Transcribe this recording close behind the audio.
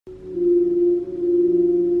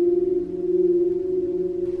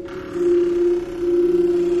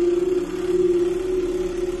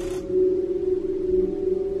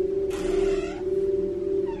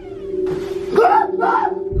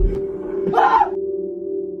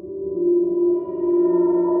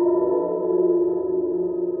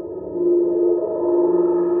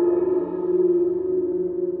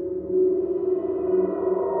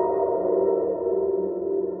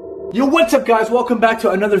What's up guys, welcome back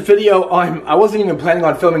to another video. I wasn't even planning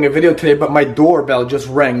on filming a video today, but my doorbell just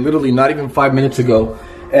rang literally not even 5 minutes ago.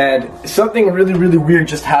 And something really weird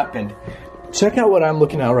just happened. Check out what I'm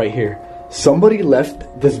looking at right here. Somebody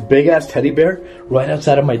left this big ass teddy bear right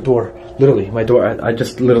outside of my door. Literally, my door. I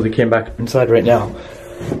just literally came back inside right now.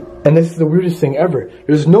 And this is the weirdest thing ever.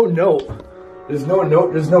 There's no note. There's no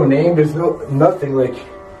note, there's no name, there's no nothing. Like,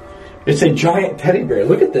 it's a giant teddy bear.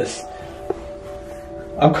 Look at this.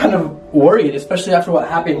 I'm kind of worried, especially after what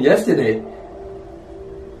happened yesterday.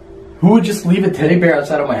 Who would just leave a teddy bear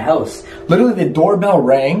outside of my house? Literally, the doorbell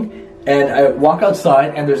rang, and I walk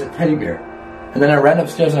outside, and there's a teddy bear. And then I ran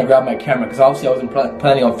upstairs and I grabbed my camera, because obviously I wasn't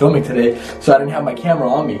planning on filming today, so I didn't have my camera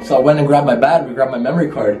on me. So I went and grabbed my battery, grabbed my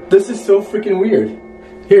memory card. This is so freaking weird.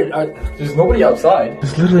 Here, there's nobody outside.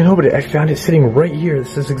 There's literally nobody. I found it sitting right here.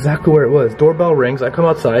 This is exactly where it was. Doorbell rings. I come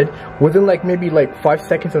outside. Within maybe 5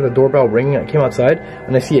 seconds of the doorbell ringing, I came outside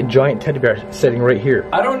and I see a giant teddy bear sitting right here.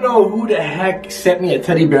 I don't know who the heck sent me a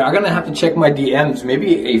teddy bear. I'm gonna have to check my DMs.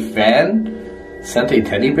 Maybe a fan sent a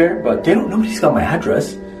teddy bear, but nobody's got my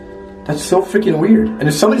address. That's so freaking weird. And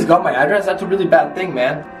if somebody's got my address, that's a really bad thing,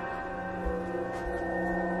 man.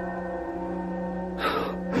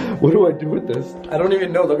 What do I do with this? I don't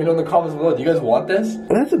even know. Let me know in the comments below. Do you guys want this?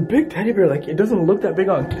 That's a big teddy bear. Like, it doesn't look that big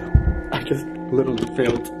on camera. I just literally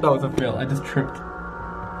failed. That was a fail. I just tripped.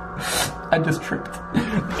 I just tripped.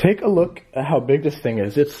 Take a look at how big this thing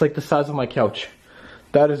is. It's like the size of my couch.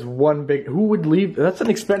 That is one big... Who would leave? That's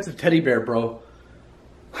an expensive teddy bear, bro.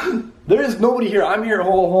 There is nobody here. I'm here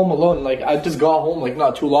home alone. Like, I just got home like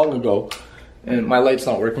not too long ago. And my light's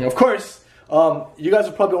not working. Of course. You guys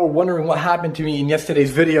are probably all wondering what happened to me in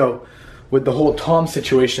yesterday's video with the whole Tom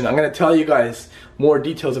situation. I'm going to tell you guys more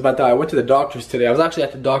details about that. I went to the doctor's today. I was actually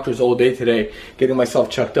at the doctor's all day today getting myself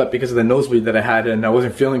checked up because of the nosebleed that I had and I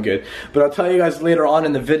wasn't feeling good. But I'll tell you guys later on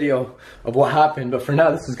in the video of what happened. But for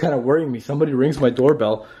now, this is kind of worrying me. Somebody rings my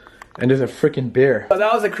doorbell and there's a freaking bear. So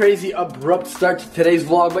that was a crazy abrupt start to today's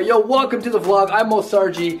vlog. But yo, welcome to the vlog. I'm Moe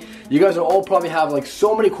Sargi. You guys will all probably have like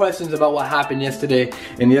so many questions about what happened yesterday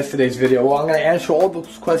in yesterday's video. Well, I'm gonna answer all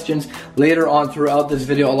those questions later on throughout this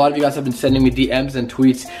video. A lot of you guys have been sending me DMs and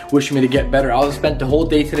tweets wishing me to get better. I spent the whole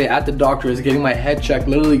day today at the doctor's getting my head checked,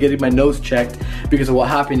 literally getting my nose checked because of what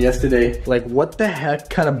happened yesterday. Like, what the heck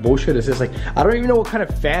kind of bullshit is this? Like, I don't even know what kind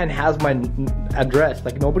of fan has my address.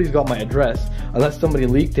 Like, nobody's got my address unless somebody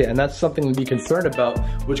leaked it, and that's something to be concerned about,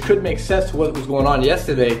 which could make sense to what was going on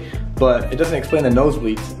yesterday, but it doesn't explain the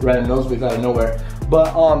nosebleeds, random nosebleeds out of nowhere.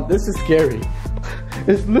 But this is scary.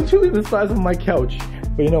 It's literally the size of my couch.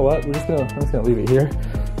 But you know what? I'm just gonna leave it here.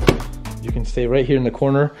 You can stay right here in the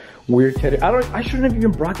corner. Weird teddy. I shouldn't have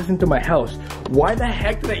even brought this into my house. Why the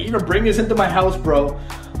heck did I even bring this into my house, bro?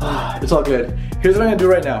 It's all good. Here's what I'm gonna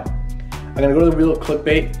do right now. I'm gonna go to the Wheel of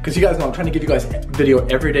Clickbait, because you guys know I'm trying to give you guys a video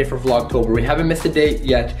every day for Vlogtober. We haven't missed a day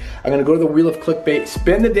yet. I'm gonna go to the Wheel of Clickbait,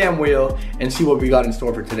 spin the damn wheel, and see what we got in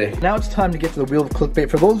store for today. Now it's time to get to the Wheel of Clickbait.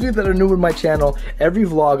 For those of you that are new to my channel, every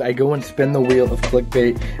vlog I go and spin the Wheel of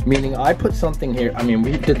Clickbait, meaning I put something here. I mean,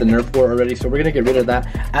 we did the Nerf war already, so we're gonna get rid of that.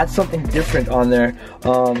 Add something different on there.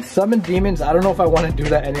 Summon demons, I don't know if I wanna do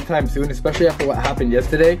that anytime soon, especially after what happened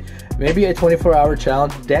yesterday. Maybe a 24-hour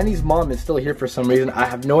challenge. Danny's mom is still here for some reason. I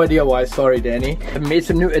have no idea why. Sorry, Danny. I've made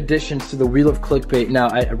some new additions to the Wheel of Clickbait. Now,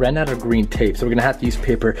 I ran out of green tape, so we're gonna have to use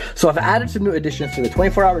paper. So I've added some new additions to the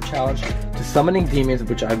 24-hour challenge, to summoning demons,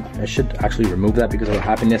 which I should actually remove that because of what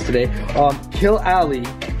happened yesterday. Kill Ali,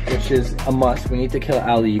 which is a must. We need to kill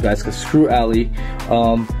Ali, you guys, because screw Ali.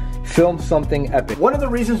 Film something epic. One of the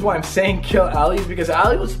reasons why I'm saying kill Ali is because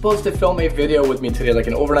Ali was supposed to film a video with me today, like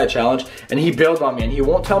an overnight challenge, and he bailed on me, and he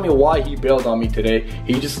won't tell me why he bailed on me today.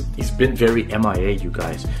 He's been very MIA, you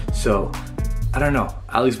guys. So, I don't know.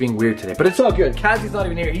 Ali's being weird today, but it's all good. Kazi's not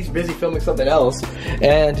even here. He's busy filming something else,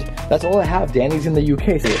 and that's all I have. Danny's in the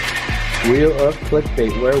UK. So, Wheel of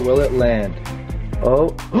Clickbait, where will it land?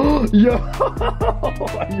 Oh, yo,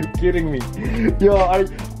 are you kidding me? Yo,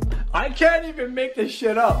 I can't even make this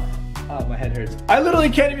shit up. Oh, my head hurts. I literally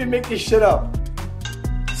can't even make this shit up.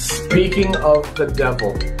 Speaking of the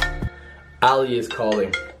devil, Ali is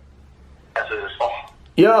calling.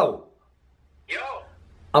 Yo. Yo.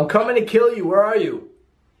 I'm coming to kill you. Where are you?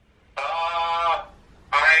 I'm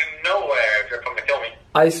nowhere if you're coming to kill me.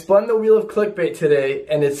 I spun the Wheel of Clickbait today,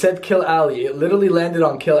 and it said kill Ali. It literally landed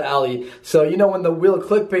on kill Ali. So, you know, when the Wheel of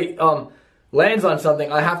Clickbait lands on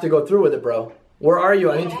something, I have to go through with it, bro. Where are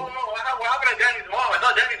you? I need to... What happened to Danny's mom? I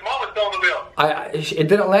thought Danny's mom was still on the wheel. It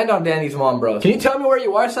didn't land on Danny's mom, bro. Can you tell me where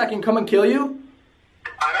you are so I can come and kill you?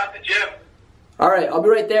 I'm at the gym. Alright, I'll be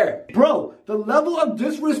right there. Bro, the level of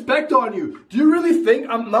disrespect on you. Do you really think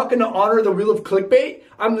I'm not gonna honor the wheel of clickbait?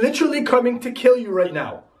 I'm literally coming to kill you right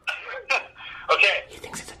now. Okay. He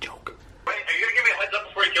thinks it's a joke. Wait, are you gonna give me a heads up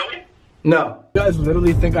before you kill me? No. You guys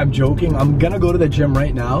literally think I'm joking. I'm gonna go to the gym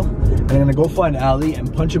right now, and I'm gonna go find Ali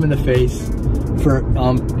and punch him in the face for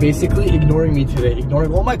basically ignoring me today,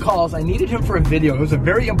 ignoring all my calls. I needed him for a video. It was a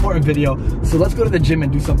very important video, so let's go to the gym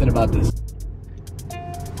and do something about this.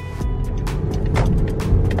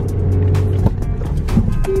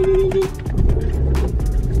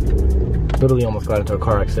 Literally almost got into a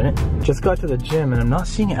car accident. Just got to the gym and I'm not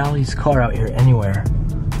seeing Ali's car out here anywhere.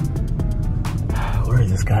 Where is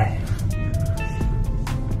this guy?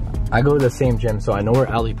 I go to the same gym, so I know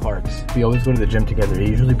where Ali parks. We always go to the gym together. He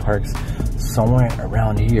usually parks somewhere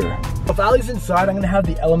around here. If Ali's inside, I'm gonna have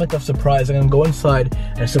the element of surprise. I'm gonna go inside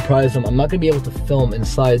and surprise him. I'm not gonna be able to film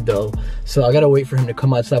inside though, so I gotta wait for him to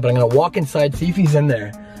come outside, but I'm gonna walk inside, see if he's in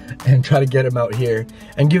there, and try to get him out here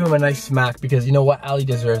and give him a nice smack, because you know what, Ali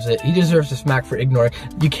deserves it. He deserves a smack for ignoring.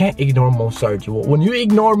 You can't ignore Moe Sargi. When you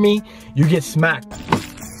ignore me, you get smacked.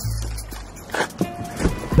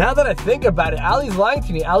 Now that I think about it, Ali's lying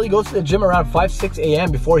to me. Ali goes to the gym around 5, 6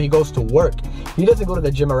 a.m. before he goes to work. He doesn't go to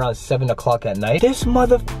the gym around 7 o'clock at night. This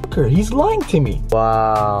motherfucker, he's lying to me.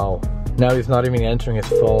 Wow. Now he's not even answering his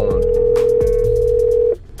phone.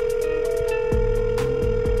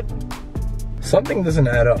 Something doesn't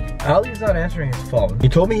add up. Ali's not answering his phone. He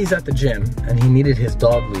told me he's at the gym and he needed his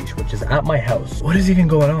dog leash, which is at my house. What is even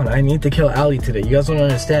going on? I need to kill Ali today. You guys don't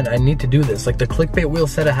understand. I need to do this. Like the clickbait wheel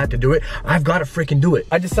said I had to do it. I've got to freaking do it.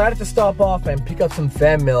 I decided to stop off and pick up some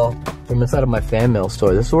fan mail from inside of my fan mail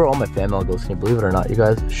store. This is where all my fan mail goes. Can you believe it or not, you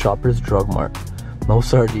guys? Shoppers Drug Mart. Moe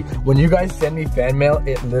Sargi. When you guys send me fan mail,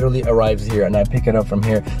 it literally arrives here and I pick it up from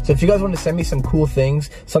here. So if you guys want to send me some cool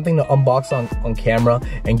things, something to unbox on camera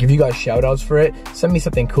and give you guys shout outs for it, send me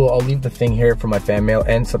something cool. I'll leave the thing here for my fan mail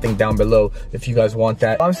and something down below if you guys want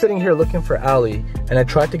that. I'm sitting here looking for Ali and I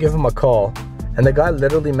tried to give him a call and the guy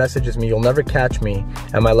literally messages me, "You'll never catch me,"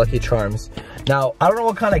 and my Lucky Charms. Now, I don't know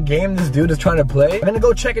what kind of game this dude is trying to play. I'm gonna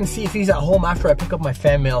go check and see if he's at home after I pick up my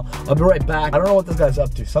fan mail. I'll be right back. I don't know what this guy's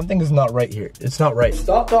up to. Something is not right here. It's not right.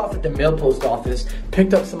 Stopped off at the mail post office,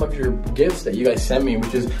 picked up some of your gifts that you guys send me,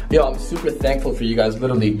 which is, yo, I'm super thankful for you guys,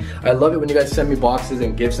 literally. I love it when you guys send me boxes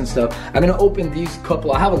and gifts and stuff. I'm gonna open these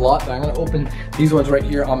couple. I have a lot, but I'm gonna open these ones right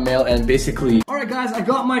here on mail and basically. All right, guys, I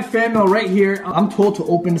got my fan mail right here. I'm told to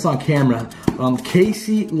open this on camera.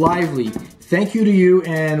 Casey Lively. Thank you to you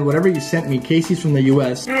and whatever you sent me. Casey's from the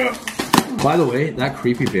US. By the way, that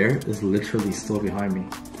creepy bear is literally still behind me.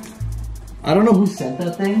 I don't know who sent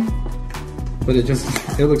that thing, but it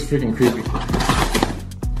looks freaking creepy.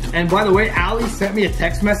 And by the way, Ali sent me a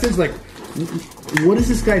text message like, what is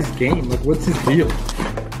this guy's game? Like, what's his deal?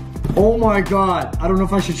 Oh my God. I don't know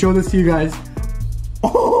if I should show this to you guys.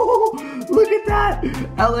 Oh, look at that.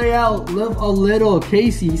 LAL, live a little.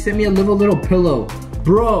 Casey, he sent me a live a little pillow.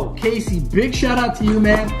 Bro, Casey, big shout out to you,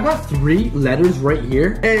 man. I got 3 letters right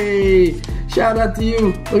here. Hey, shout out to you.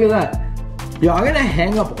 Look at that. Yo, I'm gonna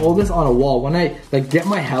hang up all this on a wall when I get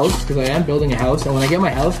my house, because I am building a house, and when I get my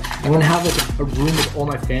house, I'm gonna have like a room with all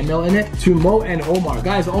my fan mail in it. To Mo and Omar.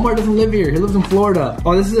 Guys, Omar doesn't live here. He lives in Florida.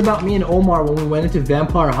 Oh, this is about me and Omar when we went into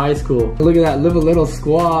Vampire High School. Look at that, live a little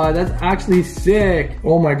squad. That's actually sick.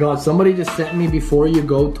 Oh my God, somebody just sent me before you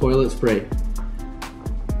go toilet spray.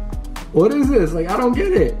 What is this? Like, I don't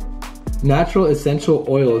get it. Natural essential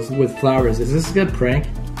oils with flowers. Is this a good prank?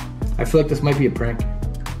 I feel like this might be a prank.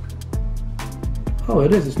 Oh,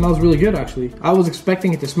 it is. It smells really good, actually. I was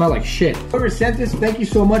expecting it to smell like shit. Whoever sent this, thank you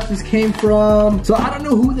so much. This came from... So I don't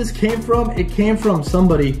know who this came from. It came from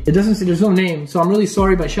somebody. It doesn't say, there's no name. So I'm really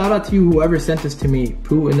sorry, but shout out to you, whoever sent this to me.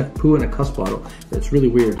 Poo in a cuss bottle. That's really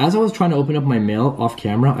weird. As I was trying to open up my mail off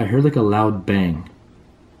camera, I heard like a loud bang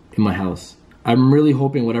in my house. I'm really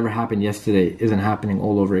hoping whatever happened yesterday isn't happening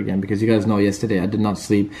all over again, because you guys know yesterday I did not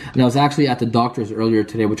sleep. And I was actually at the doctor's earlier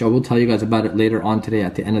today, which I will tell you guys about it later on today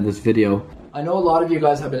at the end of this video. I know a lot of you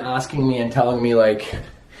guys have been asking me and telling me like,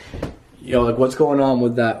 yo, like what's going on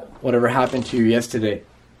with that, whatever happened to you yesterday.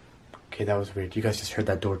 Okay, that was weird. You guys just heard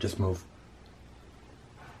that door just move.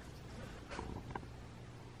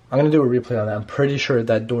 I'm gonna do a replay on that. I'm pretty sure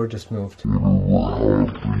that door just moved.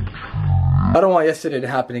 I don't want yesterday to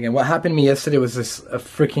happen again. What happened to me yesterday was this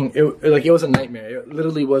freaking, it was a nightmare. It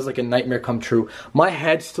literally was like a nightmare come true. My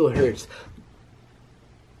head still hurts.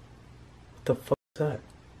 What the fuck is that?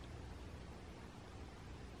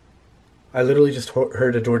 I literally just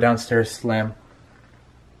heard a door downstairs slam.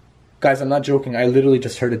 Guys, I'm not joking. I literally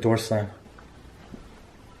just heard a door slam.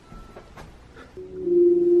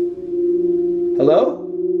 Hello?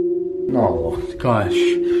 No, gosh.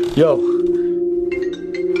 Yo.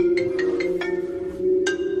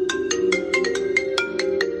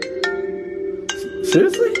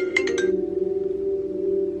 Seriously?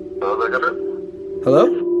 Hello?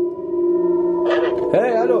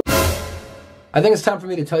 Hey, hello. I think it's time for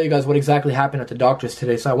me to tell you guys what exactly happened at the doctor's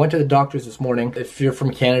today. So I went to the doctor's this morning. If you're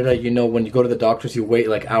from Canada, you know when you go to the doctor's, you wait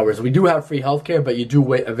like hours. We do have free healthcare, but you do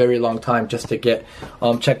wait a very long time just to get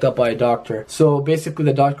checked up by a doctor. So basically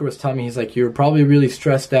the doctor was telling me, he's like, you're probably really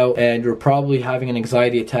stressed out and you're probably having an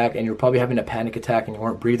anxiety attack and you're probably having a panic attack and you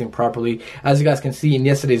weren't breathing properly. As you guys can see in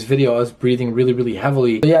yesterday's video, I was breathing really, really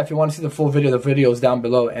heavily. So yeah, if you want to see the full video, the video is down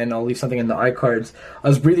below and I'll leave something in the iCards. I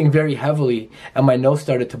was breathing very heavily and my nose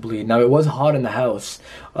started to bleed. Now it was hot in the house.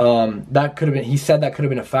 That could have been, he said that could have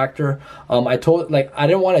been a factor. I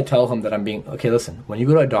didn't want to tell him that I'm being, okay, listen, when you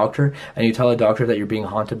go to a doctor and you tell a doctor that you're being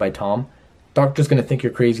haunted by Tom, doctor's gonna think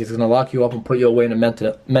you're crazy. He's gonna lock you up and put you away in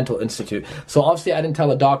a mental institute. So obviously I didn't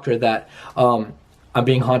tell a doctor that I'm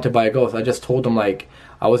being haunted by a ghost. I just told him like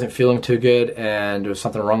I wasn't feeling too good and there was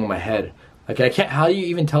something wrong with my head. Like I can't, how do you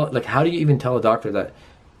even tell a doctor that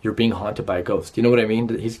you're being haunted by a ghost? You know what I mean?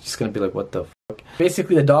 He's just gonna be like, what the fuck?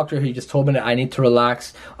 Basically the doctor, he just told me that I need to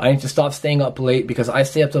relax. I need to stop staying up late because I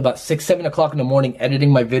stay up till about 6, 7 o'clock in the morning editing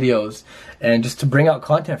my videos and just to bring out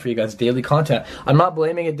content for you guys, daily content. I'm not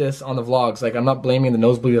blaming this on the vlogs. Like I'm not blaming the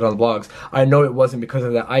nosebleed on the vlogs. I know it wasn't because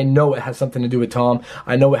of that. I know it has something to do with Tom.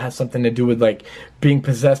 I know it has something to do with like being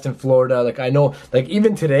possessed in Florida. Like I know, like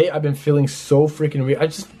even today I've been feeling so freaking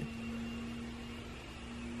weird.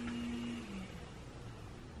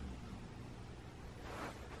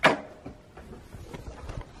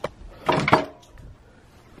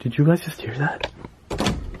 Did you guys just hear that?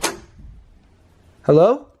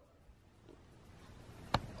 Hello?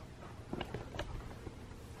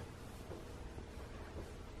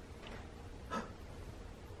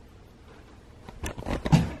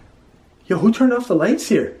 Yo, who turned off the lights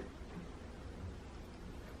here?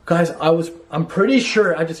 Guys, I'm pretty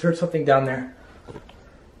sure I just heard something down there.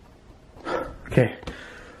 Okay.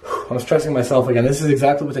 I'm stressing myself again. This is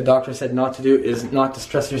exactly what the doctor said not to do, is not to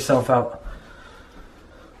stress yourself out.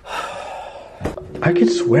 I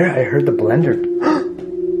could swear I heard the blender.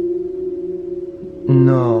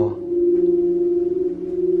 No.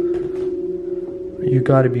 You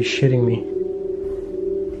gotta be shitting me.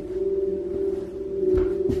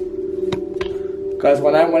 Guys,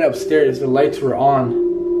 when I went upstairs, the lights were on.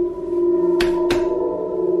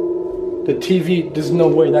 The TV, there's no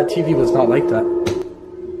way that TV was not like that.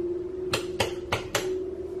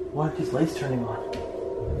 Why are these lights turning on?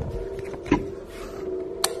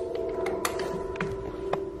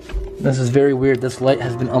 This is very weird. This light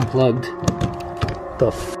has been unplugged.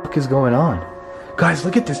 The fuck is going on? Guys,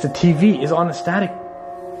 look at this. The TV is on a static.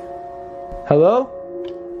 Hello?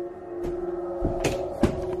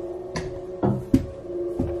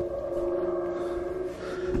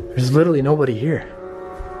 There's literally nobody here.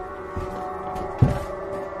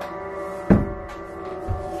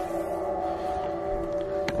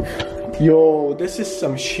 Yo, this is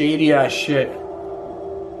some shady ass shit.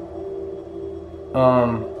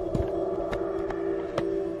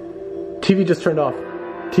 TV just turned off.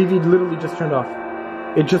 TV literally just turned off.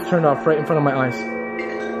 It just turned off right in front of my eyes.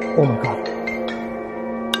 Oh my god.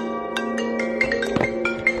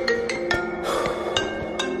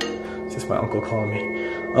 It's just my uncle calling me.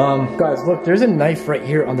 Guys, look, there's a knife right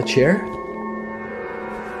here on the chair.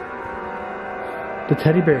 The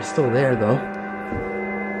teddy bear is still there though.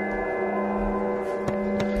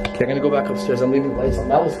 Okay, I'm gonna go back upstairs. I'm leaving the lights on.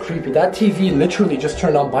 That was creepy. That TV literally just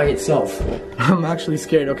turned on by itself. I'm actually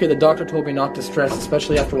scared. Okay, the doctor told me not to stress,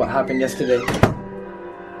 especially after what happened yesterday.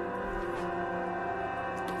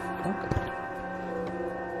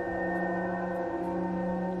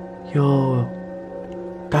 Yo,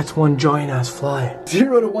 that's one giant ass fly.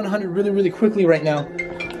 0 to 100 really, really quickly right now.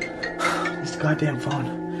 This goddamn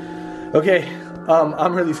phone. Okay.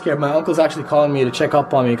 I'm really scared. My uncle's actually calling me to check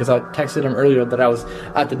up on me because I texted him earlier that I was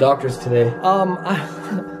at the doctor's today.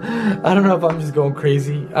 I don't know if I'm just going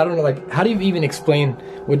crazy. I don't know, like, how do you even explain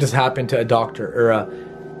what just happened to a doctor or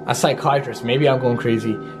a psychiatrist? Maybe I'm going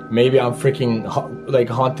crazy. Maybe I'm freaking like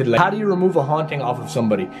haunted. Like, how do you remove a haunting off of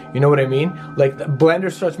somebody? You know what I mean? Like the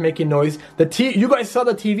blender starts making noise. You guys saw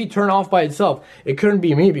the TV turn off by itself. It couldn't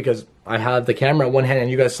be me because I had the camera in one hand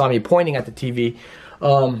and you guys saw me pointing at the TV.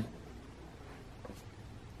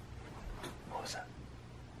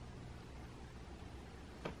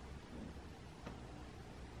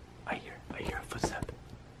 I hear a footstep.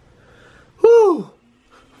 Woo!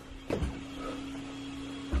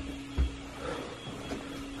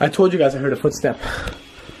 I told you guys I heard a footstep.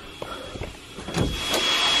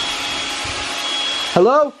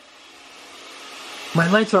 Hello? My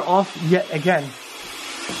lights are off yet again.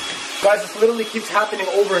 Guys, this literally keeps happening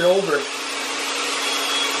over and over.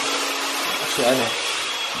 Actually, I know.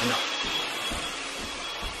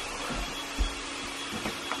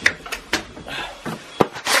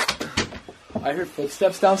 I heard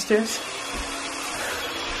footsteps downstairs.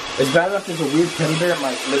 It's bad enough there's a weird teddy bear in my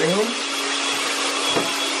living room.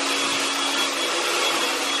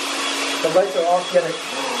 The lights are off yet.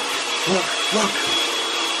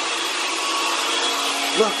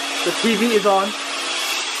 Look, the TV is on.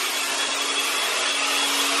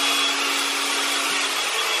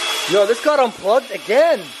 Yo, this got unplugged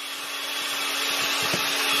again.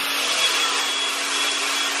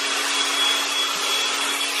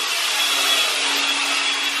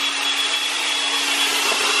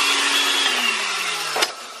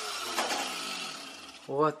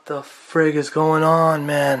 What the frig is going on,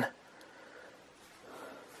 man?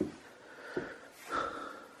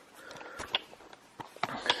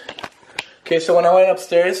 Okay, so when I went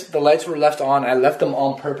upstairs, the lights were left on. I left them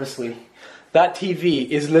on purposely. That TV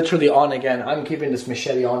is literally on again. I'm keeping this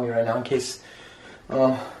machete on me right now in case...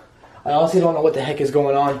 I honestly don't know what the heck is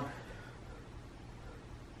going on.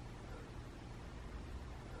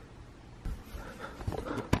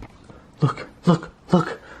 Look.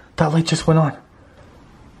 That light just went on.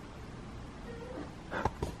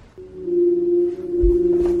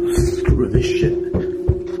 Screw this shit.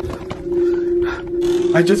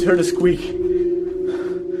 I just heard a squeak.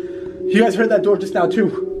 You guys heard that door just now too.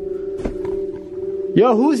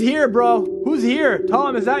 Yo, who's here, bro? Who's here?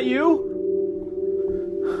 Tom, is that you?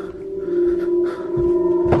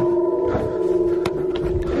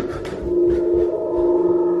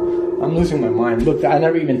 I'm losing my mind. Look, I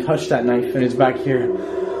never even touched that knife and it's back here.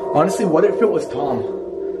 Honestly, what if it was Tom?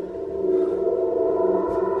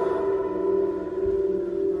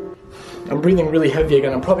 I'm breathing really heavy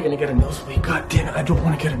again. I'm probably gonna get a nosebleed. God damn it, I don't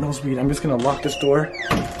want to get a nosebleed. I'm just gonna lock this door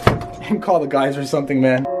and call the guys or something,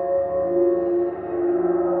 man.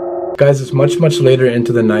 Guys, it's much later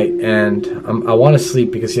into the night and I want to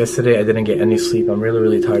sleep because yesterday I didn't get any sleep. I'm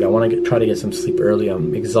really tired. I want to try to get some sleep early.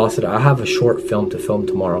 I'm exhausted. I have a short film to film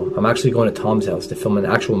tomorrow. I'm actually going to Tom's house to film an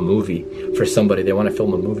actual movie for somebody. They want to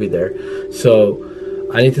film a movie there. So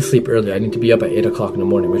I need to sleep early. I need to be up at 8 o'clock in the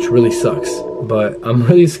morning, which really sucks. But I'm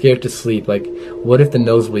really scared to sleep. Like, what if the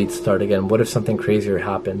nosebleeds start again? What if something crazier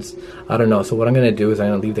happens? I don't know. So what I'm going to do is I'm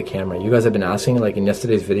going to leave the camera. You guys have been asking, like in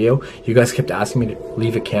yesterday's video, you guys kept asking me to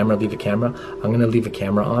leave a camera. I'm going to leave a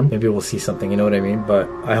camera on. Maybe we'll see something, you know what I mean? But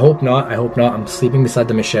I hope not. I'm sleeping beside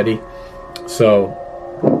the machete. So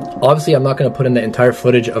obviously I'm not going to put in the entire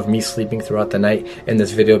footage of me sleeping throughout the night in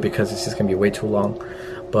this video because it's just going to be way too long.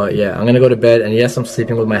 But yeah, I'm gonna go to bed, and yes, I'm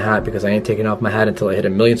sleeping with my hat because I ain't taking off my hat until I hit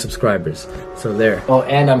 1 million subscribers. So there. Oh,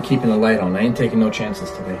 and I'm keeping the light on. I ain't taking no chances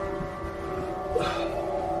today.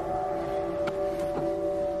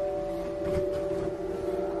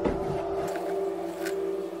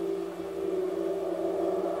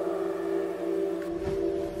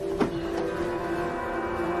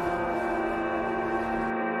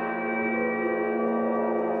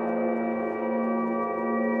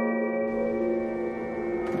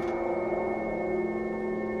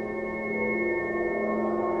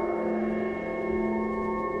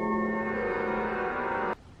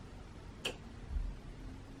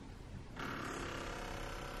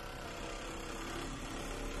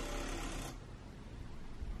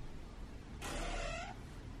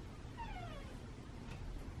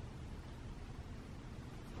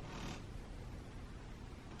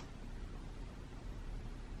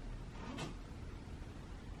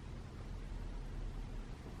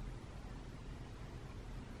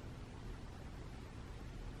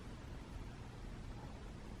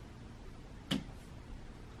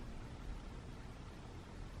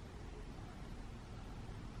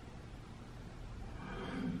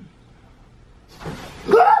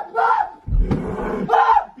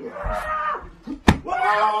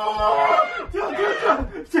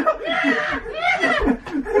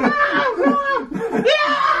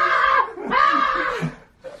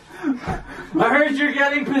 I heard you're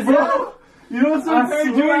getting possessed. Bro, you know I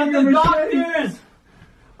heard you're at the doctor's.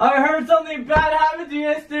 I heard something bad happened to you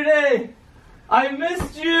yesterday. I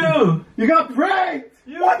missed you. You got pranked.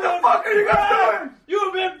 What the fuck are you guys doing?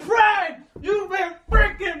 You've been pranked. You've been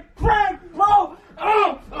freaking pranked, bro.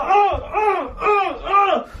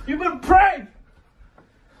 You've been pranked.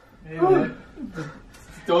 Hey, man.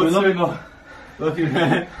 Don't say Mo. Love you,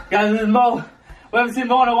 man. Guys, this is Mo. We haven't seen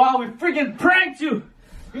Mo in a while. We freaking pranked you.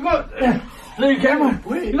 You got... Look at your camera.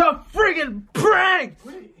 Wait. You got freaking pranked.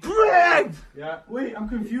 Wait. Pranked. Yeah. Wait, I'm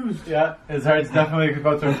confused. Yeah, his heart's definitely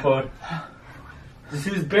about to explode. This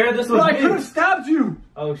is Bear, this Bro, was I me. could have stabbed you.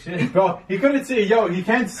 Oh shit. Bro, he couldn't see. Yo, he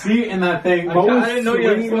can't see in that thing. I Mo was didn't know you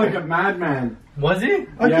had swinging like a madman. Was he?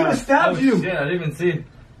 I could have stabbed Oh you. shit, I didn't even see.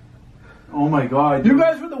 Oh my god. You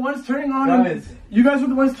guys were the ones turning on. Guys. You guys were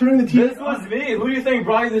the ones turning the TV. This was me. Who do you think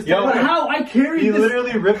brought you this? Yo, But how? I carried He this.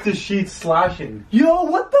 literally ripped his sheets slashing. Yo,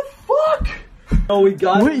 what the fuck? Oh, we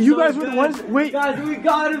got Wait, him you so guys were the good. ones. Wait, Guys, we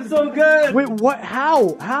got him so good. wait, what?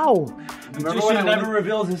 How? How? Remember Just when should I never went-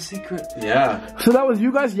 revealed his secret. Yeah. So that was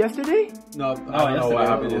you guys yesterday? No, I Oh, don't know yesterday. what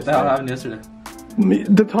happened What the hell yesterday. happened yesterday?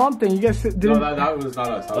 The Tom thing. You guys didn't. No, that was not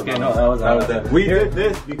us. Okay, no, that was them. We did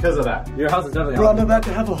this because of that. Your house is definitely Bro, I'm about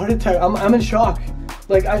to have a heart attack. I'm in shock.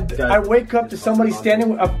 Like I wake up to somebody standing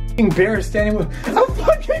with a fucking bear standing with a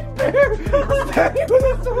fucking bear standing with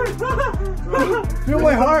a sword. Feel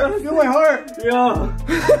my heart. Feel my heart. Yo,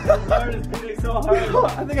 my heart is beating so hard.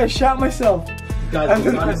 I think I shot myself. Guys,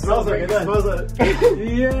 It smells like it. It smells like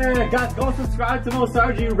yeah, guys, go subscribe to Moe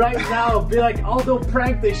Sargi right now. Be like, Aldo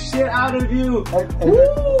pranked the shit out of you.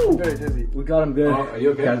 I'm very dizzy. We got him good. Oh, are you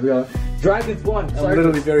okay? Guys, we got him. Dragons won. I'm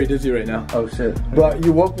literally very dizzy right now. Oh shit. But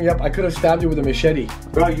you woke me up. I could have stabbed you with a machete.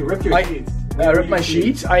 Bro, you ripped your I- sheets. I ripped my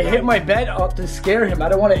sheets. I hit my bed up to scare him. I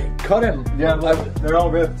don't want to cut him. Yeah, they're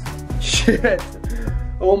all ripped. Shit.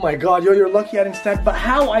 Oh my god, yo, you're lucky I didn't stab. But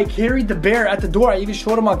how? I carried the bear at the door. I even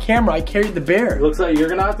showed him on camera. I carried the bear. Looks like you're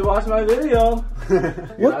gonna have to watch my video.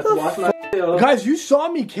 What the watch fuck? my video. Guys, you saw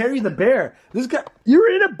me carry the bear. This guy,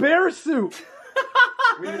 you're in a bear suit.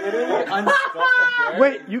 We literally unstuffed the bear.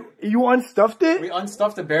 Wait, you unstuffed it? We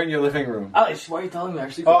unstuffed the bear in your living room. Alex, why are you telling me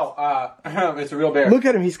actually? Oh, it's a real bear. Look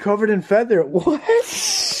at him. He's covered in feather. What?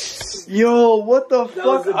 Yo, what the that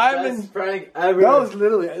was fuck? the I'm best in. prank ever. That was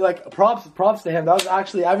literally like props to him. That was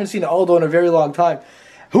actually I haven't seen Aldo in a very long time.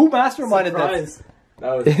 Who masterminded Surprise.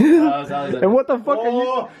 That was. that? And what the fuck are you?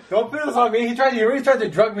 Oh, don't put this on me. He really tried to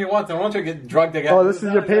drug me once. I want to get drugged again. Oh, this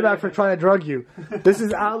is your payback for trying to drug you. This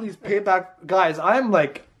is Ali's payback, guys. I'm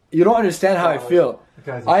like, you don't understand how I feel.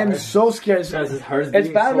 Guys, I am so scared. Guys, his heart is It's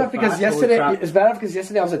beating bad so enough because fast. yesterday. Holy crap. It's bad enough because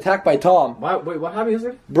yesterday I was attacked by Tom. Wait, what happened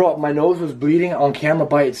yesterday? Bro, my nose was bleeding on camera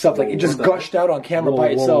by itself. Like it just What the- gushed out on camera Whoa, by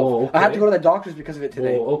whoa, itself. whoa, I had to okay. go to the doctors because of it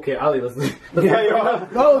today. Oh, okay, Ali, let's Yeah, you're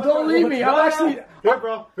No, don't leave me. I'm actually. Here,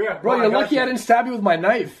 bro. Here, Bro, you're I got lucky you. I didn't stab you with my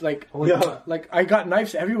knife. Like, Yeah. like I got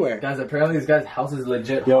knives everywhere. Guys, apparently this guy's house is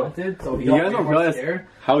legit Yo, haunted, so he you got guys way don't more realize scared.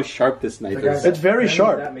 how sharp this knife is. It's very Apparently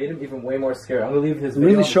sharp. That made him even way more scared. I'm gonna leave his video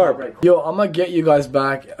Really on the sharp. top right. Yo, I'm gonna get you guys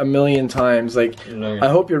back a million times. Like, No. I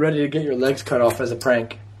hope you're ready to get your legs cut off as a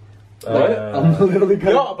prank. What? I'm literally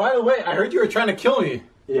gonna. Yo, by the way, I heard you were trying to kill me.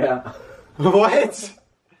 Yeah. What?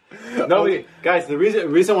 No, guys. The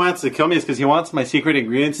reason why he wants to kill me is because he wants my secret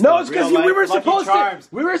ingredients. No, to it's because real we were life Lucky supposed Charms.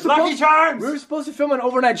 to. We were Lucky supposed. Charms. We were supposed to film an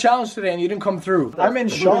overnight challenge today, and you didn't come through. I'm in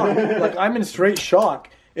shock. Like I'm in straight shock.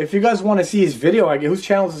 If you guys want to see his video, I guess whose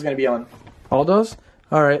channel is this gonna be on? Aldo's.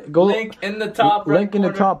 All right, go. Link in the top right Link in the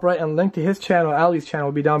corner. top right, and link to his channel. Ali's channel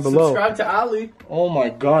will be down below. Subscribe to Ali. Oh my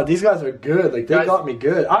god, these guys are good. Like they Guys- got me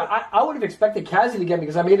good. I would have expected Kazi to get me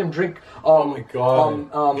because I made him drink. Oh my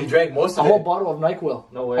god. He drank most a of whole it. bottle of NyQuil.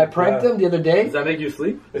 No way. I pranked him the other day. Does that make you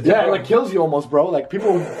sleep? Yeah, it like kills you almost, bro. Like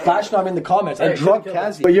people bashing on me in the comments. I Hey, drugged kill him.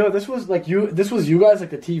 Kazi. But yo, this was like you. This was you guys like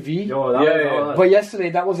the TV. Yo, that Yeah, was yeah, all yeah. us. But yesterday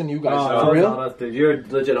that wasn't you guys. No, For real? no, that's dude. You're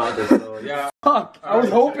legit on this. So, yeah. Fuck. I was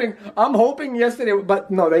hoping. I'm hoping yesterday,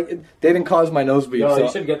 but no, they didn't cause my nosebleed. Yo, so.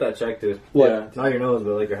 you should get that checked, dude. What? Yeah. Not your nose,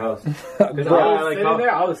 but like your house. Because Bro, I was sitting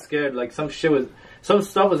there, I was scared. Like some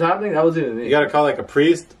stuff was happening. That wasn't me. You gotta call like a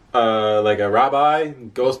priest, like a rabbi,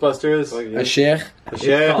 Ghostbusters, A sheikh, a To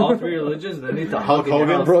sheikh. all three religions, they need to Hulk hug in your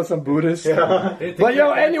Hogan, house. bro. Some Buddhists. They need to But get yo,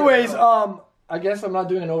 back to anyways, that. I guess I'm not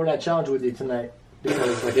doing an overnight challenge with you tonight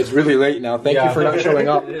because like it's really late now. Thank you Yeah. for not showing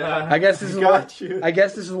up. Yeah. I guess this is Got why. you. I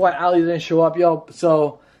guess this is why Ali didn't show up, yo.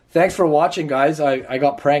 So thanks for watching, guys. I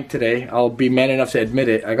got pranked today. I'll be man enough to admit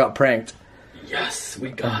it. I got pranked. Yes, we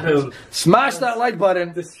got him. Smash that like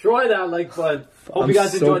button. Destroy that like button. Hope I'm you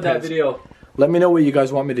guys so enjoyed that pissed. video. Let me know what you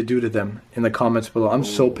guys want me to do to them in the comments below. I'm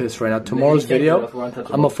so pissed right now. Tomorrow's video, I'm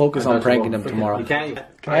gonna focus on pranking them tomorrow. You can't.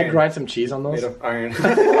 Can I grind some cheese on those? Made of iron.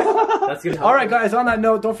 That's good. All right, guys. On that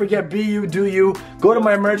note, don't forget, be you, do you. Go to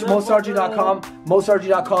my merch, mosargi.com,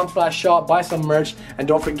 mosargi.com/shop. Buy some merch, and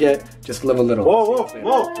don't forget, just live a little. Whoa, whoa,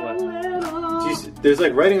 whoa! Jeez, there's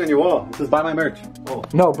like writing on your wall. It says buy my merch.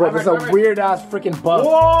 No, bro, there's a weird ass freaking bug.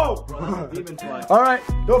 Whoa! Demon fly. All right,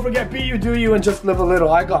 don't forget, be you, do you, and just live a little.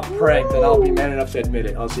 I got pranked, and I'll be man enough to admit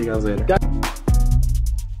it. I'll see you guys later.